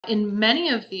In many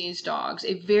of these dogs,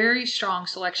 a very strong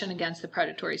selection against the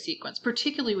predatory sequence,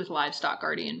 particularly with livestock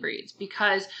guardian breeds,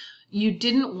 because you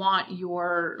didn't want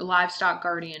your livestock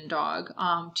guardian dog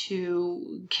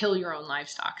to kill your own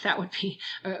livestock. That would be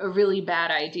a really bad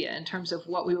idea in terms of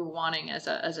what we were wanting as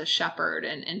a shepherd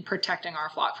and protecting our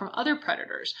flock from other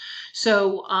predators.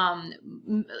 So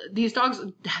these dogs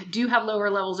do have lower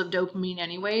levels of dopamine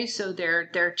anyway, so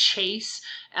their chase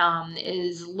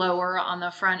is lower on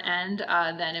the front end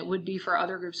than it would be for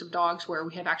other groups of dogs where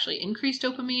we have actually increased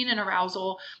dopamine and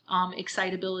arousal,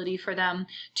 excitability for them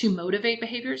to motivate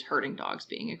behaviors, herding dogs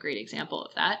being a great example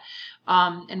of that.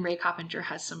 And Ray Coppinger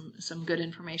has some good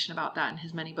information about that in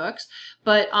his many books.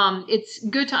 But it's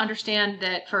good to understand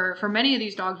that for many of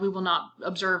these dogs, we will not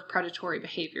observe predatory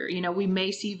behavior. You know, we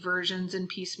may see versions and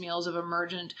piecemeals of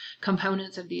emergent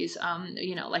components of these,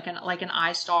 you know, like an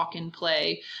eye stalk in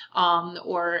play,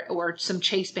 or some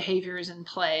chase behaviors in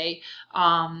play.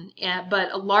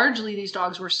 But largely these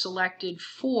dogs were selected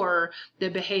for the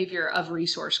behavior of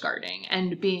resource guarding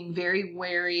and being very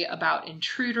wary about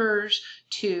intruders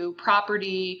to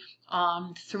property,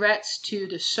 threats to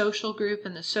the social group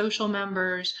and the social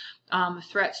members,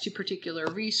 threats to particular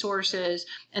resources,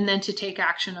 and then to take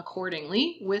action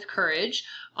accordingly with courage,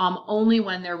 only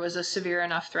when there was a severe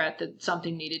enough threat that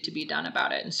something needed to be done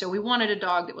about it. And so we wanted a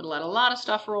dog that would let a lot of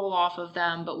stuff roll off of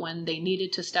them, but when they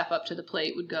needed to step up to the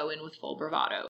plate, would go in with full bravado.